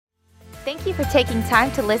Thank you for taking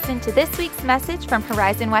time to listen to this week's message from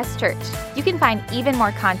Horizon West Church. You can find even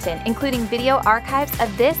more content, including video archives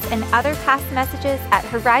of this and other past messages at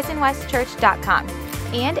horizonwestchurch.com.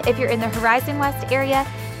 And if you're in the Horizon West area,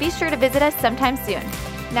 be sure to visit us sometime soon.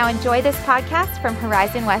 Now enjoy this podcast from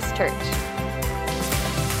Horizon West Church.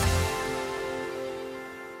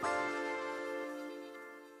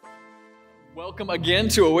 Welcome again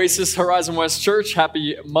to Oasis Horizon West Church.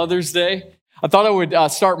 Happy Mother's Day. I thought I would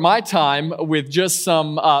start my time with just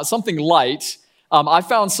something light. I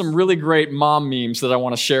found some really great mom memes that I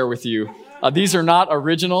want to share with you. These are not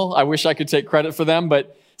original. I wish I could take credit for them,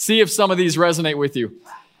 but see if some of these resonate with you.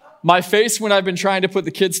 My face when I've been trying to put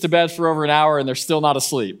the kids to bed for over an hour and they're still not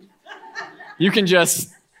asleep.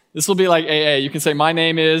 This will be like AA. You can say, my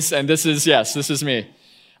name is, and this is me.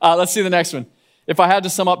 Let's see the next one. If I had to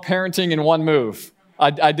sum up parenting in one move,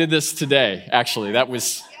 I did this today, actually. That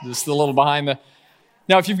was just a little behind the...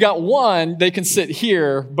 Now, if you've got one, they can sit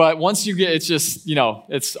here, but once you get, it's just,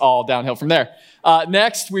 it's all downhill from there.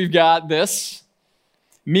 Next, we've got this.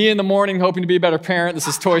 Me in the morning hoping to be a better parent. This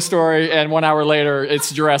is Toy Story, and 1 hour later,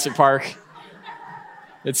 it's Jurassic Park.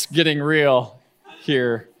 It's getting real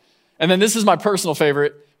here. And then this is my personal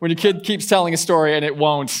favorite, when your kid keeps telling a story and it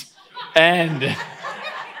won't end.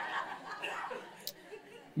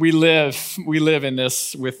 We live in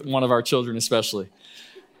this with one of our children especially.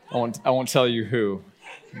 I won't tell you who.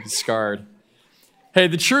 I'm scarred. Hey,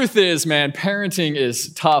 the truth is, man, parenting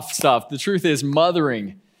is tough stuff. The truth is,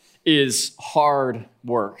 mothering is hard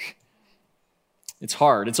work. It's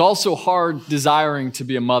hard. It's also hard desiring to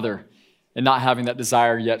be a mother and not having that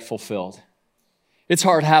desire yet fulfilled. It's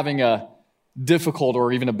hard having a difficult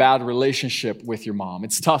or even a bad relationship with your mom.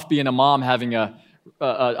 It's tough being a mom having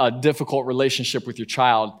a difficult relationship with your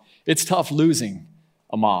child. It's tough losing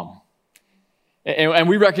a mom. And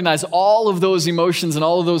we recognize all of those emotions and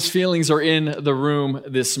all of those feelings are in the room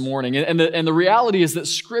this morning. And the reality is that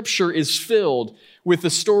Scripture is filled with the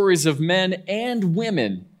stories of men and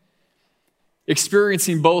women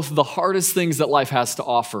experiencing both the hardest things that life has to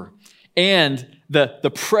offer and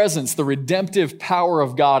the presence, the redemptive power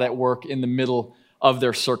of God at work in the middle of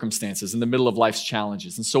their circumstances, in the middle of life's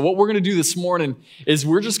challenges. And so what we're going to do this morning is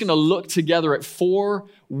we're just going to look together at 4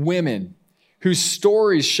 women whose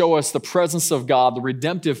stories show us the presence of God, the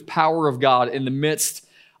redemptive power of God in the midst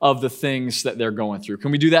of the things that they're going through.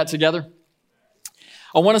 Can we do that together?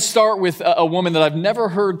 I want to start with a woman that I've never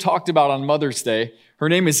heard talked about on Mother's Day. Her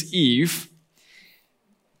name is Eve.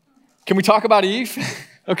 Can we talk about Eve?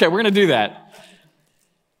 Okay, we're going to do that.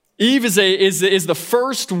 Eve is the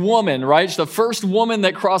first woman, right? She's the first woman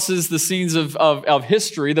that crosses the scenes of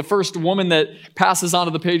history, the first woman that passes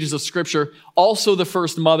onto the pages of Scripture, also the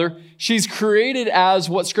first mother. She's created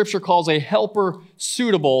as what Scripture calls a helper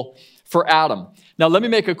suitable for Adam. Now, let me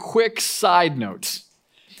make a quick side note.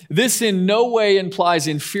 This in no way implies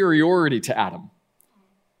inferiority to Adam.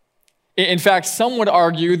 In fact, some would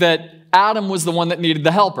argue that Adam was the one that needed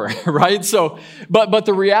the helper, right? But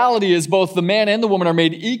the reality is both the man and the woman are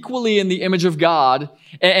made equally in the image of God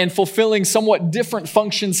and fulfilling somewhat different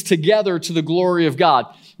functions together to the glory of God.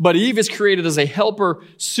 But Eve is created as a helper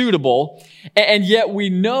suitable, and yet we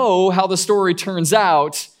know how the story turns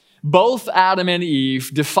out. Both Adam and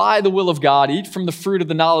Eve defy the will of God, eat from the fruit of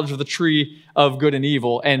the knowledge of the tree of good and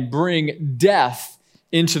evil, and bring death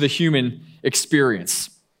into the human experience.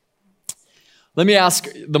 Let me ask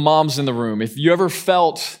the moms in the room, if you ever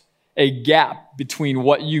felt a gap between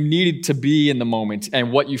what you needed to be in the moment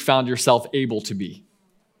and what you found yourself able to be?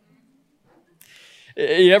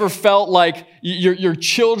 You ever felt like your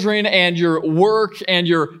children and your work and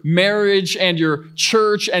your marriage and your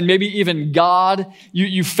church and maybe even God,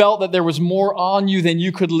 you felt that there was more on you than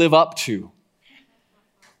you could live up to?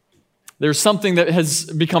 There's something that has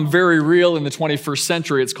become very real in the 21st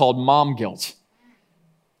century. It's called mom guilt.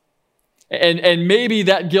 And maybe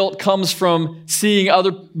that guilt comes from seeing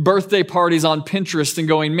other birthday parties on Pinterest and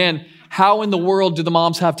going, man, how in the world do the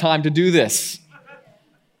moms have time to do this?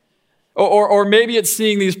 Or maybe it's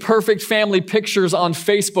seeing these perfect family pictures on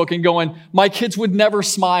Facebook and going, my kids would never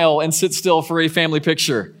smile and sit still for a family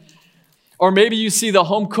picture. Or maybe you see the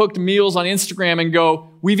home-cooked meals on Instagram and go,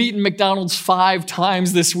 we've eaten McDonald's 5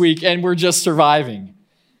 times this week and we're just surviving.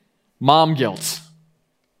 Mom guilt.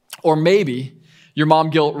 Or maybe your mom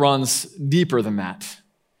guilt runs deeper than that.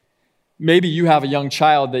 Maybe you have a young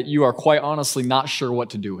child that you are quite honestly not sure what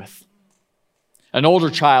to do with. An older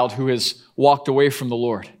child who has walked away from the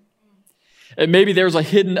Lord. And maybe there's a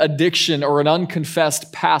hidden addiction or an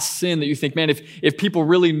unconfessed past sin that you think, man, if people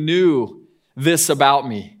really knew this about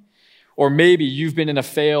me. Or maybe you've been in a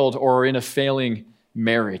failed or in a failing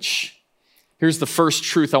marriage. Here's the first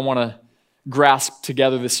truth I want to grasp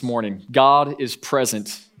together this morning. God is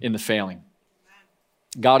present in the failing.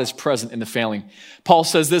 God is present in the failing. Paul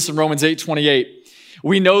says this in Romans 8:28.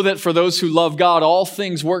 We know that for those who love God, all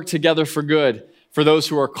things work together for good, for those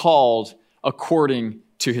who are called according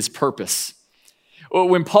to his purpose.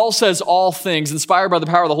 When Paul says all things, inspired by the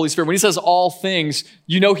power of the Holy Spirit, when he says all things,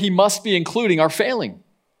 you know he must be including our failing,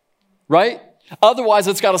 right? Otherwise,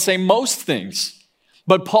 it's got to say most things.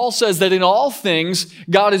 But Paul says that in all things,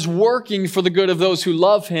 God is working for the good of those who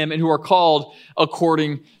love him and who are called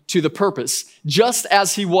according to the purpose, just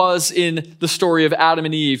as he was in the story of Adam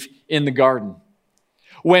and Eve in the garden.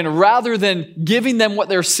 When rather than giving them what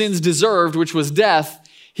their sins deserved, which was death,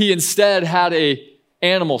 he instead had an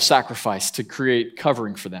animal sacrifice to create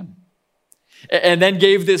covering for them. And then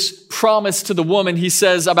gave this promise to the woman. He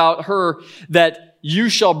says about her that you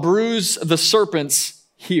shall bruise the serpent's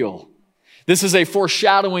heel. This is a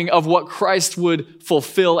foreshadowing of what Christ would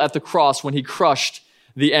fulfill at the cross when he crushed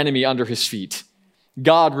the enemy under his feet.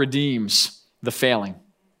 God redeems the failing.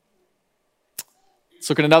 Let's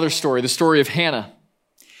look at another story, the story of Hannah.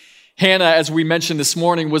 Hannah, as we mentioned this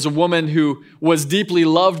morning, was a woman who was deeply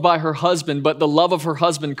loved by her husband, but the love of her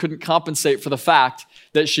husband couldn't compensate for the fact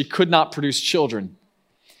that she could not produce children.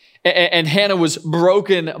 And Hannah was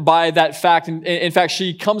broken by that fact. In fact,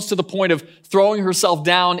 she comes to the point of throwing herself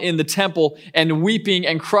down in the temple and weeping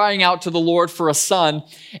and crying out to the Lord for a son.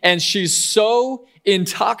 And she's so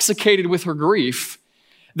intoxicated with her grief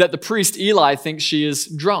that the priest Eli thinks she is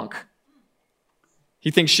drunk. He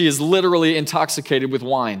thinks she is literally intoxicated with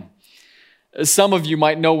wine. Some of you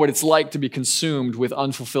might know what it's like to be consumed with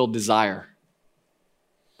unfulfilled desire.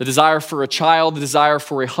 The desire for a child, the desire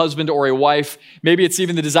for a husband or a wife. Maybe it's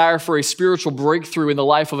even the desire for a spiritual breakthrough in the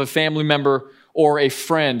life of a family member or a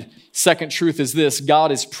friend. Second truth is this: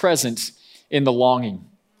 God is present in the longing.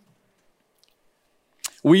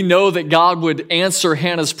 We know that God would answer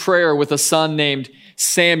Hannah's prayer with a son named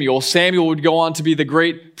Samuel. Samuel would go on to be the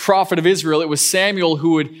great prophet of Israel. It was Samuel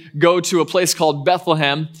who would go to a place called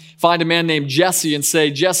Bethlehem, find a man named Jesse and say,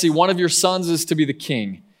 Jesse, one of your sons is to be the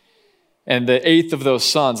king. And the eighth of those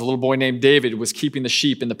sons, a little boy named David, was keeping the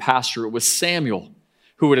sheep in the pasture. It was Samuel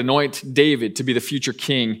who would anoint David to be the future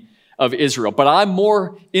king of Israel. But I'm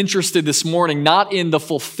more interested this morning not in the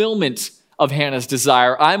fulfillment of Hannah's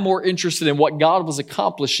desire. I'm more interested in what God was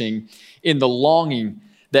accomplishing in the longing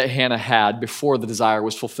that Hannah had before the desire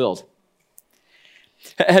was fulfilled.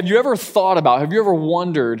 Have you ever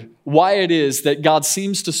wondered why it is that God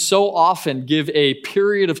seems to so often give a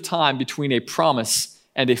period of time between a promise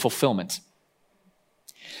and a fulfillment?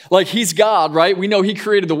 Like, he's God, right? We know he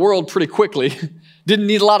created the world pretty quickly. Didn't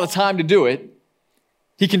need a lot of time to do it.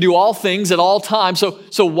 He can do all things at all times.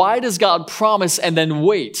 So why does God promise and then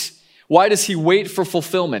wait? Why does he wait for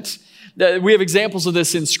fulfillment? We have examples of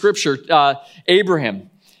this in Scripture. Abraham.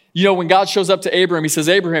 You know, when God shows up to Abraham, he says,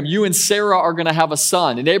 Abraham, you and Sarah are going to have a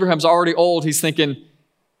son. And Abraham's already old. He's thinking,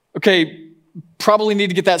 okay, probably need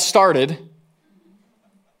to get that started.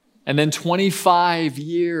 And then 25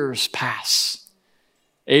 years pass.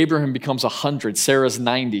 Abraham becomes 100. Sarah's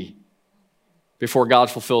 90 before God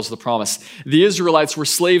fulfills the promise. The Israelites were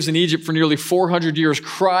slaves in Egypt for nearly 400 years,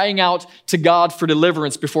 crying out to God for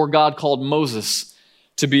deliverance before God called Moses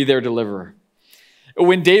to be their deliverer.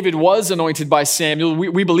 When David was anointed by Samuel,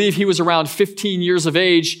 we believe he was around 15 years of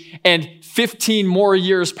age, and 15 more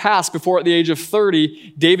years pass before at the age of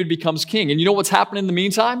 30, David becomes king. And you know what's happened in the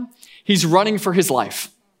meantime? He's running for his life.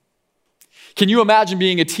 Can you imagine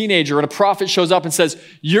being a teenager and a prophet shows up and says,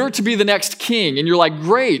 you're to be the next king? And you're like,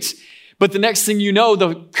 great. But the next thing you know,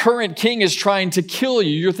 the current king is trying to kill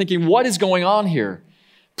you. You're thinking, what is going on here?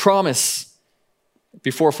 Promise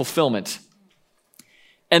before fulfillment.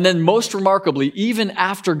 And then most remarkably, even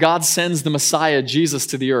after God sends the Messiah, Jesus,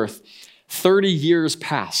 to the earth, 30 years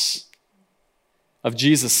pass of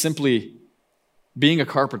Jesus simply being a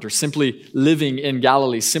carpenter, simply living in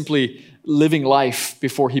Galilee, simply living life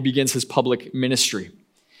before he begins his public ministry.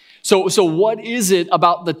 So what is it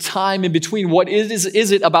about the time in between? What is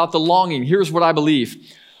it about the longing? Here's what I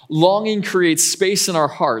believe. Longing creates space in our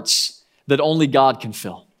hearts that only God can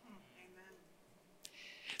fill.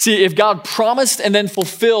 See, if God promised and then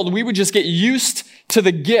fulfilled, we would just get used to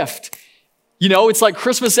the gift. You know, it's like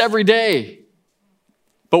Christmas every day.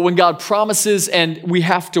 But when God promises and we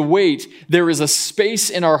have to wait, there is a space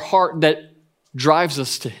in our heart that drives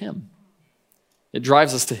us to him. It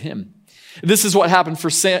drives us to him. This is what happened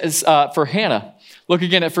for Hannah. Look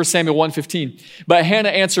again at 1 Samuel 1:15. But Hannah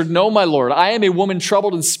answered, no, my Lord, I am a woman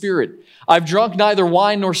troubled in spirit. I've drunk neither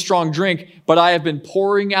wine nor strong drink, but I have been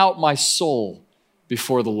pouring out my soul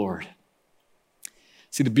before the Lord.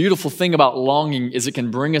 See, the beautiful thing about longing is it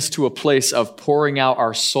can bring us to a place of pouring out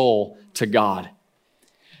our soul to God.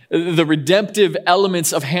 The redemptive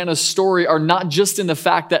elements of Hannah's story are not just in the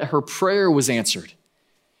fact that her prayer was answered.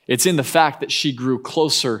 It's in the fact that she grew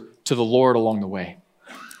closer to the Lord along the way.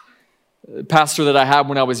 The pastor that I had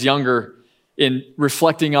when I was younger, in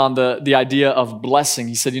reflecting on the idea of blessing,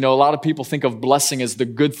 he said, a lot of people think of blessing as the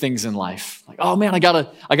good things in life. Like, oh man, I got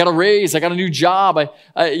a raise, I got a new job, I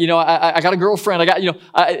got a girlfriend,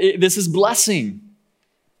 this is blessing.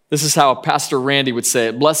 This is how Pastor Randy would say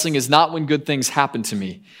it. Blessing is not when good things happen to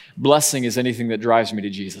me. Blessing is anything that drives me to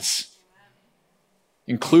Jesus,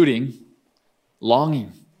 including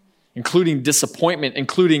longing, including disappointment,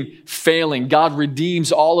 including failing. God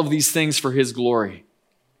redeems all of these things for his glory.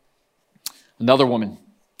 Another woman,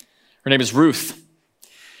 her name is Ruth.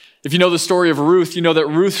 If you know the story of Ruth, you know that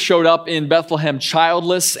Ruth showed up in Bethlehem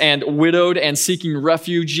childless and widowed and seeking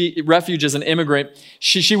refuge as an immigrant.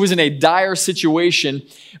 She was in a dire situation,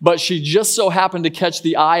 but she just so happened to catch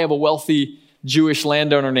the eye of a wealthy Jewish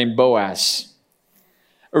landowner named Boaz.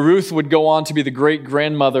 Ruth would go on to be the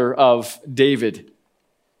great-grandmother of David.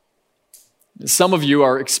 Some of you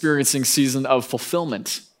are experiencing a season of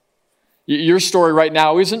fulfillment. Your story right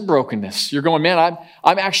now isn't brokenness. You're going, man,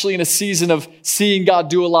 I'm actually in a season of seeing God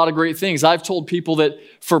do a lot of great things. I've told people that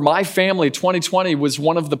for my family, 2020 was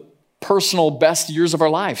one of the personal best years of our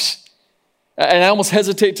lives. And I almost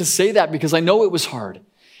hesitate to say that because I know it was hard.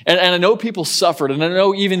 And I know people suffered. And I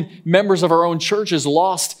know even members of our own churches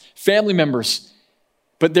lost family members.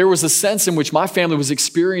 But there was a sense in which my family was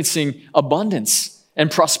experiencing abundance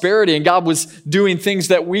and prosperity. And God was doing things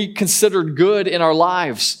that we considered good in our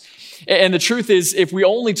lives. And the truth is, if we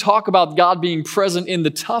only talk about God being present in the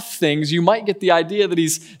tough things, you might get the idea that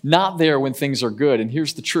he's not there when things are good. And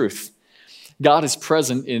here's the truth. God is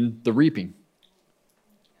present in the reaping.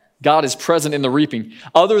 God is present in the reaping.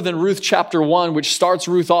 Other than Ruth chapter 1, which starts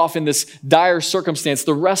Ruth off in this dire circumstance,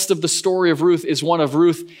 the rest of the story of Ruth is one of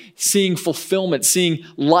Ruth seeing fulfillment, seeing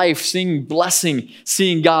life, seeing blessing,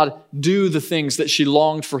 seeing God do the things that she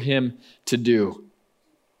longed for him to do.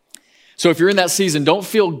 So if you're in that season, don't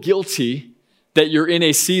feel guilty that you're in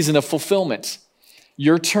a season of fulfillment.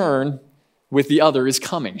 Your turn with the other is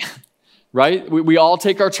coming, right? We all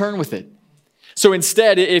take our turn with it. So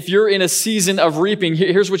instead, if you're in a season of reaping,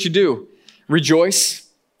 here's what you do. Rejoice,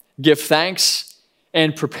 give thanks,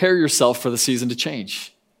 and prepare yourself for the season to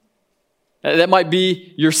change. That might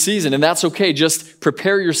be your season, and that's okay. Just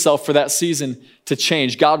prepare yourself for that season to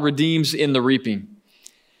change. God redeems in the reaping.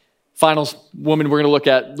 Final woman we're going to look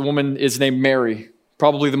at, the woman is named Mary,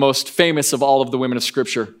 probably the most famous of all of the women of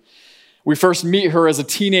Scripture. We first meet her as a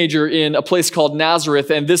teenager in a place called Nazareth,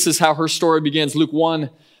 and this is how her story begins. Luke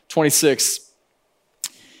 1:26.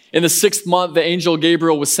 In the 6th month, the angel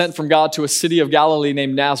Gabriel was sent from God to a city of Galilee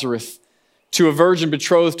named Nazareth, to a virgin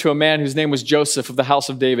betrothed to a man whose name was Joseph of the house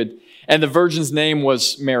of David, and the virgin's name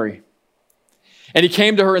was Mary. And he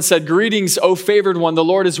came to her and said, "Greetings, O favored one, the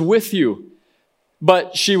Lord is with you."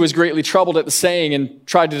 But she was greatly troubled at the saying and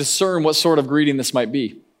tried to discern what sort of greeting this might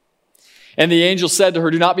be. And the angel said to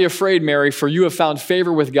her, "Do not be afraid, Mary, for you have found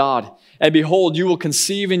favor with God. And behold, you will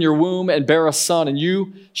conceive in your womb and bear a son, and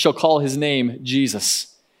you shall call his name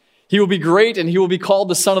Jesus. He will be great, and he will be called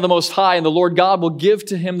the Son of the Most High, and the Lord God will give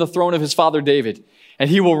to him the throne of his father David.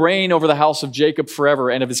 And he will reign over the house of Jacob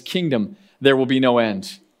forever, and of his kingdom there will be no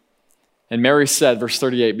end." And Mary said, verse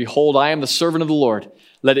 38, "Behold, I am the servant of the Lord.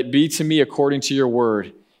 Let it be to me according to your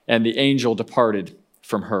word." And the angel departed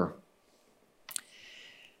from her.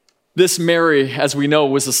 This Mary, as we know,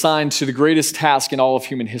 was assigned to the greatest task in all of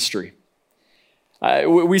human history.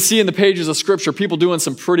 We see in the pages of Scripture people doing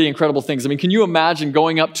some pretty incredible things. I mean, can you imagine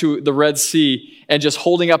going up to the Red Sea and just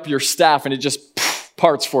holding up your staff and it just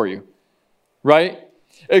parts for you, right?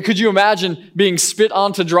 Could you imagine being spit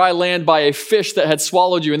onto dry land by a fish that had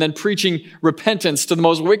swallowed you and then preaching repentance to the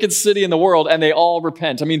most wicked city in the world and they all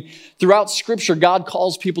repent? I mean, throughout Scripture, God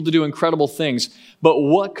calls people to do incredible things. But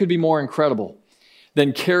what could be more incredible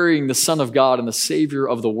than carrying the Son of God and the Savior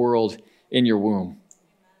of the world in your womb?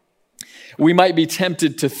 We might be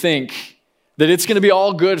tempted to think that it's going to be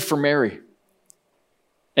all good for Mary.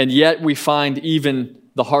 And yet we find even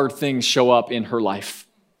the hard things show up in her life.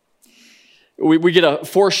 We get a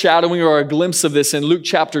foreshadowing or a glimpse of this in Luke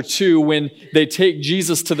chapter 2 when they take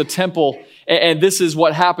Jesus to the temple. And this is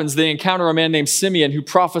what happens. They encounter a man named Simeon who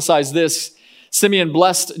prophesies this. Simeon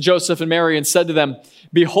blessed Joseph and Mary and said to them,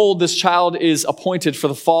 "Behold, this child is appointed for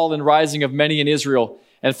the fall and rising of many in Israel,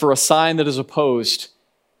 and for a sign that is opposed.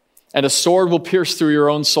 And a sword will pierce through your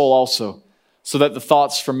own soul also, so that the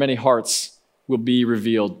thoughts from many hearts will be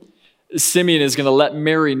revealed." Simeon is going to let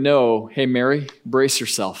Mary know, hey, Mary, brace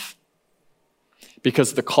yourself.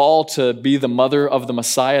 Because the call to be the mother of the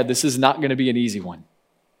Messiah, this is not going to be an easy one.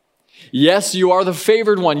 Yes, you are the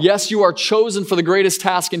favored one. Yes, you are chosen for the greatest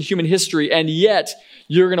task in human history, and yet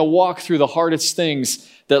you're going to walk through the hardest things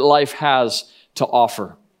that life has to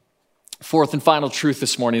offer. Fourth and final truth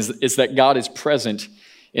this morning is that God is present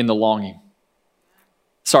in the longing.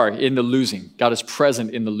 In the losing. God is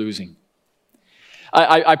present in the losing.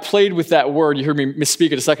 I played with that word. You heard me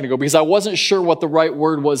misspeak it a second ago because I wasn't sure what the right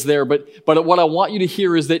word was there. But what I want you to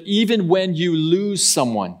hear is that even when you lose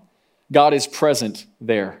someone, God is present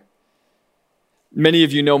there. Many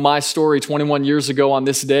of you know my story. 21 years ago on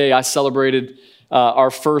this day, I celebrated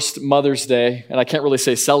our first Mother's Day. And I can't really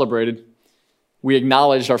say celebrated. We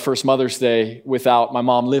acknowledged our first Mother's Day without my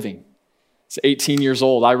mom living. It's 18 years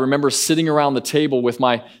old. I remember sitting around the table with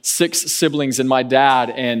my 6 siblings and my dad,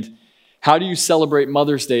 and how do you celebrate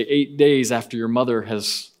Mother's Day 8 days after your mother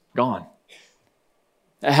has gone?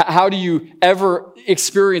 How do you ever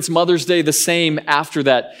experience Mother's Day the same after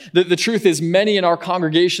that? The truth is, many in our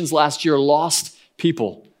congregations last year lost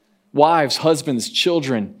people, wives, husbands,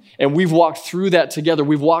 children, and we've walked through that together.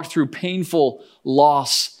 We've walked through painful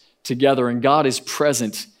loss together, and God is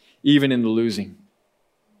present even in the losing.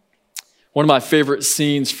 One of my favorite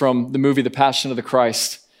scenes from the movie The Passion of the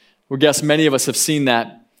Christ, I guess many of us have seen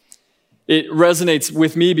that. It resonates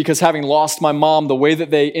with me because having lost my mom, the way that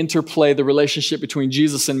they interplay the relationship between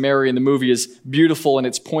Jesus and Mary in the movie is beautiful and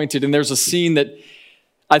it's pointed. And there's a scene that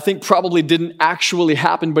I think probably didn't actually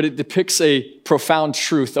happen, but it depicts a profound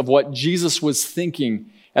truth of what Jesus was thinking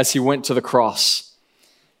as he went to the cross.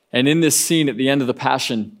 And in this scene at the end of the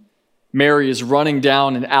Passion, Mary is running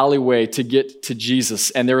down an alleyway to get to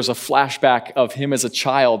Jesus, and there is a flashback of him as a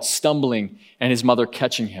child stumbling and his mother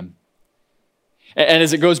catching him. And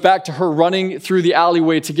as it goes back to her running through the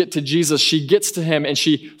alleyway to get to Jesus, she gets to him and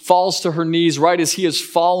she falls to her knees right as he is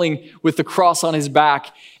falling with the cross on his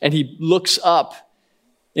back, and he looks up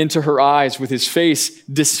into her eyes with his face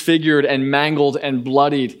disfigured and mangled and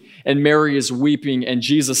bloodied, and Mary is weeping, and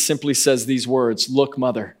Jesus simply says these words, "Look,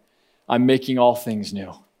 Mother, I'm making all things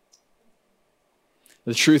new."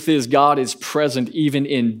 The truth is, God is present even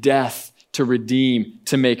in death to redeem,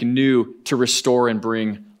 to make new, to restore and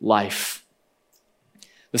bring life.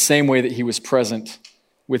 The same way that he was present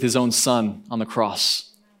with his own son on the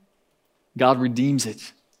cross. God redeems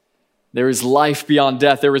it. There is life beyond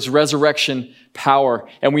death. There is resurrection power.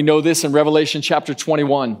 And we know this in Revelation chapter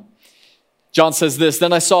 21. John says this,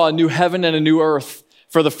 "Then I saw a new heaven and a new earth,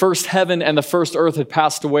 for the first heaven and the first earth had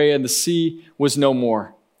passed away, and the sea was no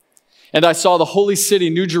more. And I saw the holy city,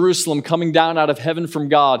 New Jerusalem, coming down out of heaven from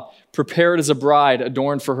God, prepared as a bride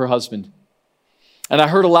adorned for her husband. And I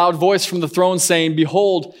heard a loud voice from the throne saying,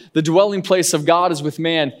 'Behold, the dwelling place of God is with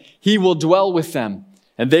man. He will dwell with them,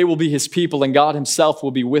 and they will be his people, and God himself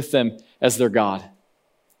will be with them as their God.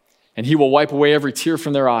 And he will wipe away every tear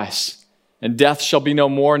from their eyes. And death shall be no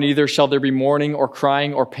more, neither shall there be mourning or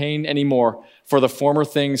crying or pain anymore, for the former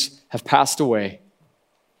things have passed away.'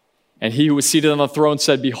 And he who was seated on the throne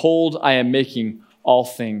said, 'Behold, I am making all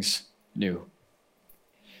things new.'"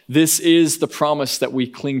 This is the promise that we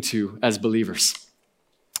cling to as believers.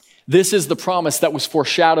 This is the promise that was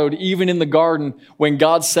foreshadowed even in the garden when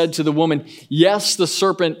God said to the woman, "Yes, the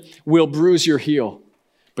serpent will bruise your heel,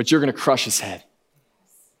 but you're going to crush his head."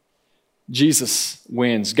 Jesus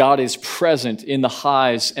wins. God is present in the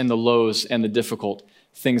highs and the lows and the difficult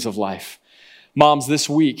things of life. Moms, this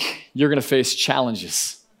week, you're going to face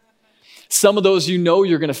challenges. Some of those you know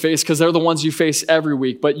you're going to face because they're the ones you face every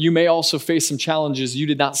week, but you may also face some challenges you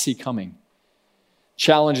did not see coming.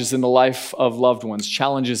 Challenges in the life of loved ones,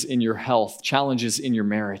 challenges in your health, challenges in your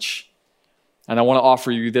marriage. And I want to offer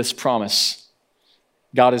you this promise.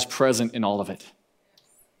 God is present in all of it.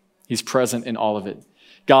 He's present in all of it.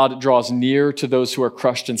 God draws near to those who are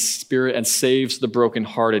crushed in spirit and saves the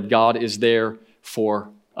brokenhearted. God is there for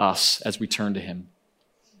us as we turn to him.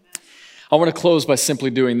 I want to close by simply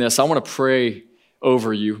doing this. I want to pray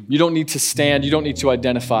over you. You don't need to stand. You don't need to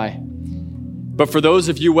identify. But for those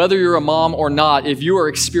of you, whether you're a mom or not, if you are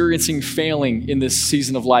experiencing failing in this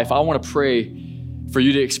season of life, I want to pray for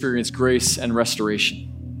you to experience grace and restoration.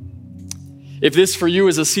 If this for you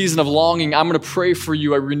is a season of longing, I'm going to pray for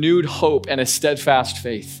you a renewed hope and a steadfast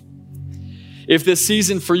faith. If this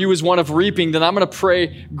season for you is one of reaping, then I'm going to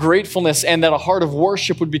pray gratefulness and that a heart of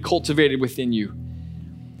worship would be cultivated within you.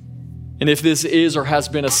 And if this is or has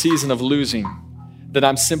been a season of losing, then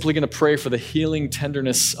I'm simply going to pray for the healing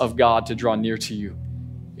tenderness of God to draw near to you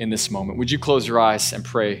in this moment. Would you close your eyes and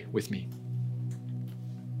pray with me?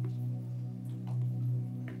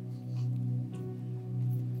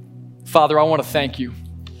 Father, I want to thank you.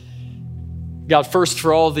 God, first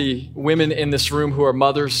for all the women in this room who are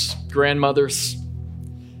mothers, grandmothers.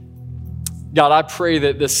 God, I pray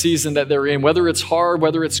that the season that they're in, whether it's hard,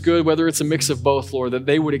 whether it's good, whether it's a mix of both, Lord, that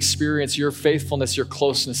they would experience your faithfulness, your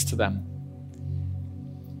closeness to them.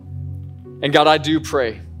 And God, I do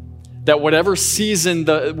pray that whatever season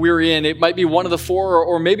that we're in, it might be one of the four,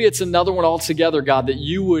 or maybe it's another one altogether, God, that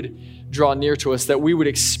you would draw near to us, that we would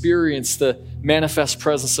experience the manifest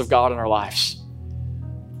presence of God in our lives.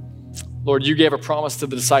 Lord, you gave a promise to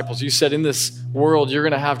the disciples. You said, in this world, you're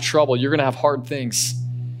going to have trouble. You're going to have hard things.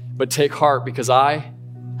 But take heart, because I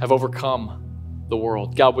have overcome the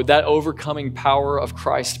world. God, would that overcoming power of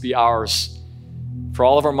Christ be ours for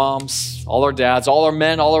all of our moms, all our dads, all our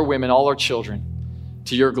men, all our women, all our children.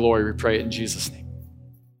 To your glory, we pray it in Jesus' name.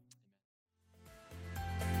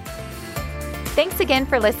 Thanks again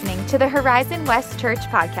for listening to the Horizon West Church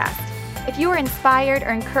podcast. If you were inspired or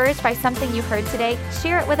encouraged by something you heard today,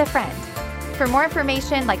 share it with a friend. For more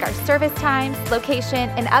information like our service times, location,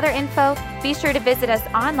 and other info, be sure to visit us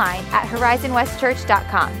online at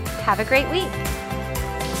horizonwestchurch.com. Have a great week.